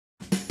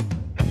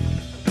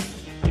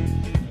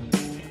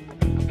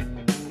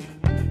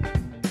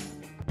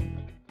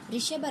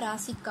ரிஷப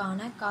ராசிக்கான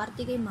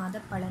கார்த்திகை மாத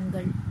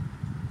பலன்கள்.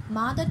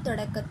 மாத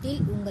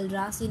தொடக்கத்தில் உங்கள்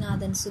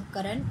ராசிநாதன்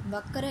சுக்கிரன்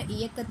வக்கர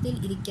இயக்கத்தில்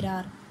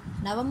இருக்கிறார்.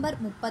 நவம்பர்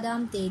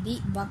 30ஆம் தேதி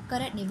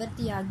வக்கர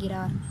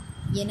நிவர்த்தியாகிறார்.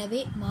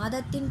 எனவே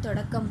மாதத்தின்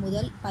தொடக்கம்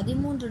முதல்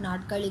 13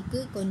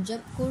 நாட்களுக்கு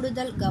கொஞ்சம்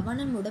கூடுதல்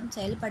கவனமுடன்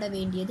செயல்பட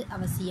வேண்டியது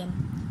அவசியம்.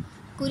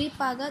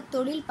 குறிப்பாக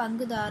தொழில்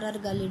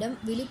பங்குதாரர்களிடம்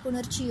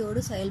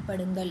விழிப்புணர்ச்சியோடு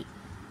செயல்படுங்கள்.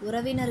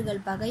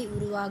 உறவினர்கள் பகை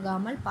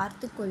உருவாகாமல்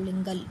பார்த்து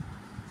கொள்ளுங்கள்.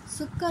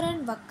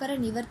 சுக்கிரன் வக்கர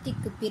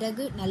நிவர்த்திக்கு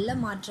பிறகு நல்ல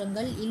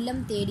மாற்றங்கள் இல்லம்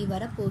தேடி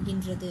வரப்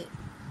போகின்றது.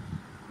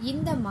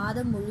 இந்த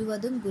மாதம்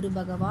முழுவதும் குரு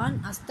பகவான்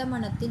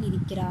அஸ்தமனத்தில்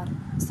இருக்கிறார்.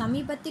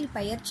 சமீபத்தில்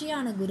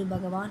பயிற்சியான குரு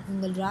பகவான்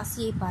உங்கள்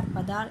ராசியை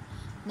பார்ப்பதால்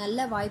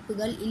நல்ல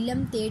வாய்ப்புகள்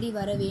இல்லம் தேடி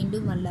வர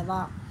வேண்டும்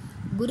அல்லவா?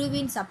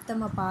 குருவின்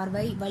சப்தம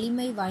பார்வை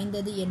வலிமை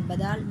வாய்ந்தது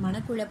என்பதால்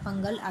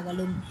மனக்குழப்பங்கள்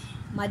அகலும்.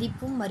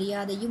 மதிப்பும்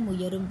மரியாதையும்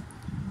உயரும்.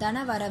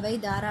 தன வரவை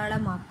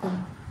தாராளமாக்கும்.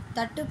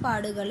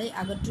 தட்டுப்பாடுகளை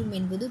அகற்றும்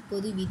என்பது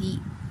பொது விதி.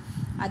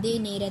 அதே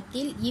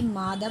நேரத்தில்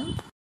இம்மாதம்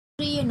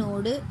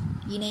சூரியனோடு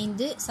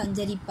இணைந்து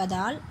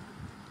சஞ்சரிப்பதால்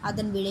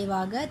அதன்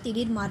விளைவாக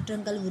திடீர்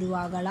மாற்றங்கள்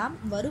உருவாகலாம்.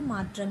 வரும்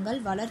மாற்றங்கள்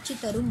வளர்ச்சி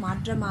தரும்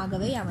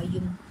மாற்றமாகவே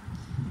அமையும்.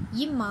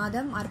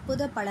 இம்மாதம்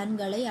அற்புத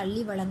பலன்களை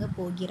அள்ளி வழங்கப்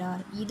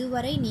போகிறார்.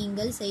 இதுவரை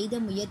நீங்கள் செய்த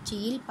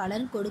முயற்சியில்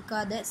பலன்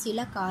கொடுக்காத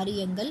சில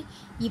காரியங்கள்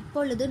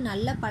இப்பொழுது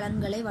நல்ல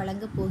பலன்களை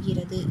வழங்கப்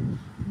போகிறது.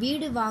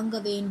 வீடு வாங்க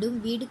வேண்டும்,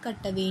 வீடு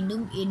கட்ட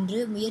வேண்டும் என்று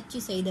முயற்சி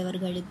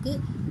செய்தவர்களுக்கு,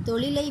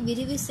 தொழிலை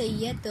விரிவு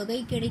செய்ய தொகை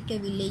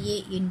கிடைக்கவில்லையே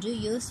என்று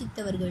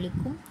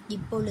யோசித்தவர்களுக்கும்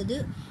இப்பொழுது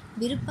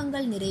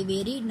விருப்பங்கள்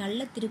நிறைவேறி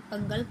நல்ல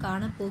திருப்பங்கள்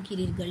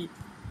காணப்போகிறீர்கள்.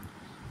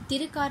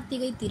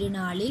 திருக்கார்த்திகை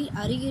திருநாளில்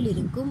அருகில்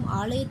இருக்கும்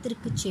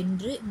ஆலயத்திற்கு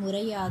சென்று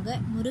முறையாக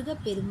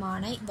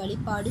முருகப்பெருமானை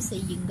வழிபாடு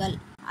செய்யுங்கள்.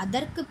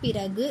 அதற்கு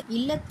பிறகு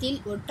இல்லத்தில்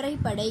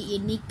ஒற்றைப்படை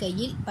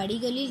எண்ணிக்கையில்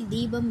படிகளில்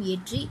தீபம்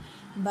ஏற்றி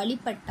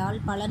வழிபட்டால்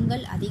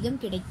பலன்கள் அதிகம்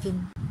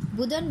கிடைக்கும்.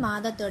 புதன்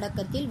மாத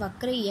தொடக்கத்தில்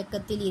வக்ர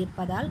இயக்கத்தில்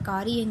இருப்பதால்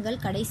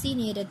காரியங்கள் கடைசி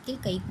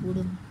நேரத்தில்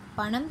கைகூடும்.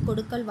 பணம்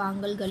கொடுக்கல்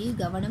வாங்கல்களில்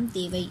கவனம்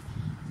தேவை.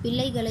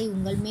 பிள்ளைகளை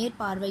உங்கள்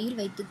மேற்பார்வையில்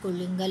வைத்துக்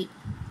கொள்ளுங்கள்.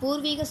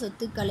 பூர்வீக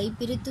சொத்துக்களை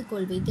பிரித்து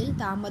கொள்வதில்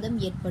தாமதம்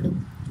ஏற்படும்.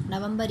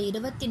 நவம்பர்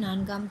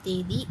 24ஆம்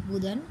தேதி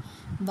புதன்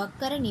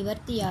வக்கர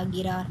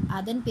நிவர்த்தியாகிறார்.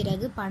 அதன்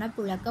பிறகு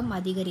பணப்புழக்கம்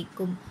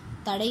அதிகரிக்கும்.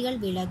 தடைகள்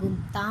விலகும்.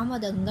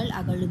 தாமதங்கள்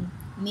அகலும்.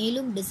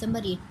 மேலும்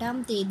டிசம்பர்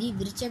 8ஆம் தேதி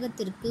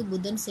விருச்சகத்திற்கு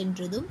புதன்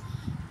சென்றதும்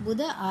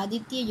புத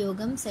ஆதித்ய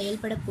யோகம்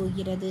செயல்பட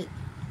போகிறது.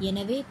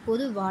 எனவே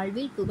பொது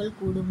வாழ்வில் புகழ்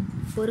கூடும்.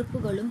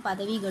 பொறுப்புகளும்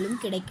பதவிகளும்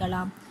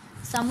கிடைக்கலாம்.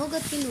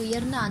 சமூகத்தில்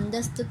உயர்ந்த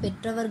அந்தஸ்து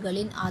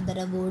பெற்றவர்களின்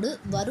ஆதரவோடு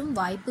வரும்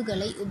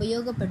வாய்ப்புகளை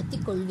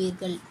உபயோகப்படுத்திக்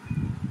கொள்வீர்கள்.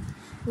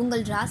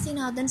 உங்கள்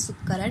ராசிநாதன்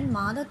சுக்கிரன்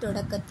மாத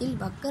தொடக்கத்தில்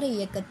வக்கர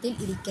இயக்கத்தில்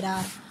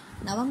இருக்கிறார்.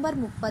 நவம்பர்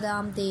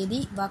 30ஆம் தேதி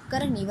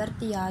வக்கர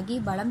நிவர்த்தியாகி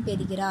பலம்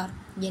பெறுகிறார்.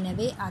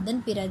 எனவே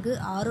அதன் பிறகு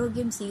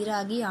ஆரோக்கியம்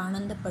சீராகி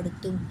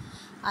ஆனந்தப்படுத்தும்.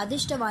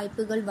 அதிர்ஷ்ட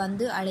வாய்ப்புகள்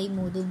வந்து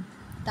அலைமோதும்.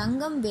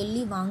 தங்கம்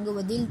வெள்ளி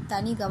வாங்குவதில்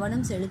தனி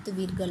கவனம்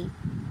செலுத்துவீர்கள்.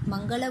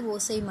 மங்கள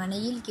ஓசை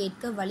மனையில்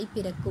கேட்க வழி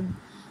பிறக்கும்.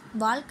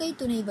 வாழ்க்கை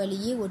துணை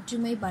வழியே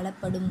ஒற்றுமை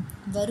பலப்படும்.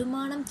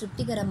 வருமானம்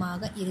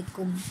திருப்திகரமாக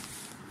இருக்கும்.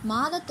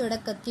 மாத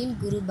தொடக்கத்தில்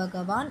குரு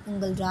பகவான்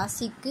உங்கள்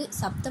ராசிக்கு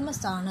சப்தம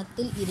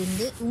ஸ்தானத்தில்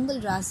இருந்து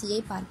உங்கள் ராசியை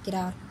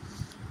பார்க்கிறார்.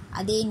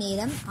 அதே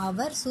நேரம்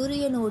அவர்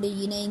சூரியனோடு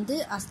இணைந்து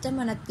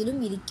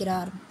அஸ்தமனத்திலும்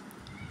இருக்கிறார்.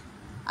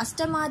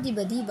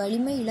 அஷ்டமாதிபதி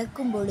வலிமை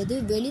இழக்கும் பொழுது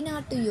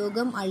வெளிநாட்டு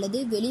யோகம் அல்லது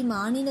வெளி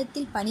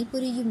மாநிலத்தில்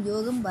பணிபுரியும்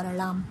யோகம்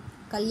வரலாம்.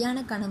 கல்யாண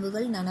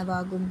கனவுகள்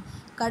நனவாகும்.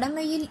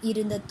 கடமையில்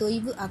இருந்த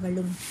தொய்வு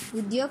அகலும்.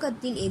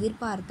 உத்தியோகத்தில்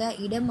எதிர்பார்த்த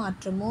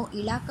இடமாற்றமோ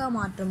இலாக்கா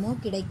மாற்றமோ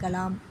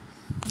கிடைக்கலாம்.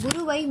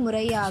 குருவை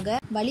முறையாக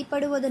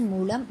வழிபடுவதன்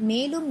மூலம்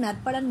மேலும்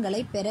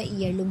நற்பலன்களை பெற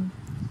இயலும்.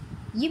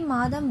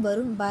 இம்மாதம்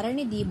வரும்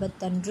பரணி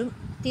தீபத்தன்றும்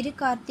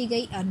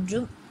திருக்கார்த்திகை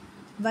அன்றும்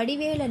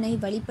வடிவேலனை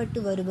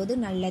வழிபட்டு வருவது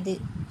நல்லது.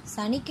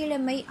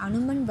 சனிக்கிழமை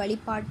அனுமன்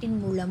வழிபாட்டின்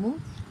மூலமும்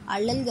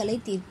அல்லல்களை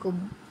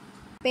தீர்க்கும்.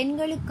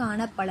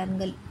 பெண்களுக்கான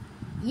பலன்கள்.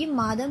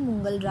 இம்மாதம்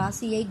உங்கள்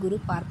ராசியை குரு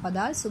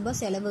பார்ப்பதால் சுப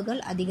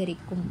செலவுகள்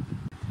அதிகரிக்கும்.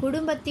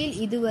 குடும்பத்தில்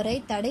இதுவரை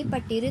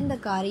தடைப்பட்டிருந்த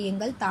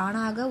காரியங்கள்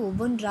தானாக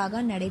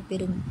ஒவ்வொன்றாக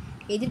நடைபெறும்.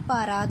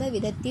 எதிர்பாராத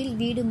விதத்தில்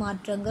வீடு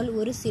மாற்றங்கள்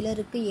ஒரு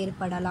சிலருக்கு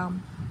ஏற்படலாம்.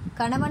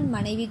 கணவன்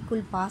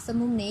மனைவிக்குள்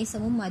பாசமும்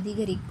நேசமும்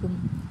அதிகரிக்கும்.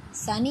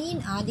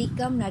 சனியின்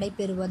ஆதிக்கம்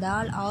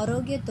நடைபெறுவதால்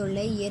ஆரோக்கிய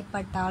தொல்லை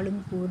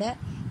ஏற்பட்டாலும் கூட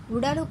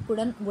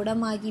உடனுக்குடன்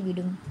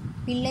குணமாகிவிடும்.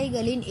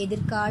 பிள்ளைகளின்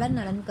எதிர்கால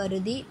நலன்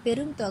கருதி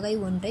பெரும் தொகை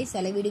ஒன்றை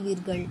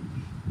செலவிடுவீர்கள்.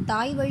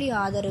 தாய் வழி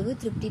ஆதரவு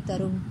திருப்தி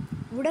தரும்.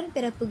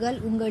 உடன்பிறப்புகள்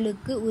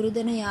உங்களுக்கு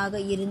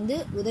உறுதுணையாக இருந்து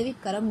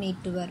உதவிக்கரம்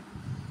நீட்டுவர்.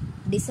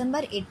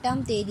 டிசம்பர்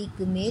 8ஆம்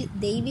தேதிக்கு மேல்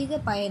தெய்வீக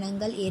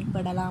பயணங்கள்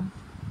ஏற்படலாம்.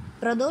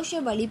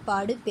 பிரதோஷ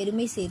வழிபாடு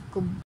பெருமை சேர்க்கும்.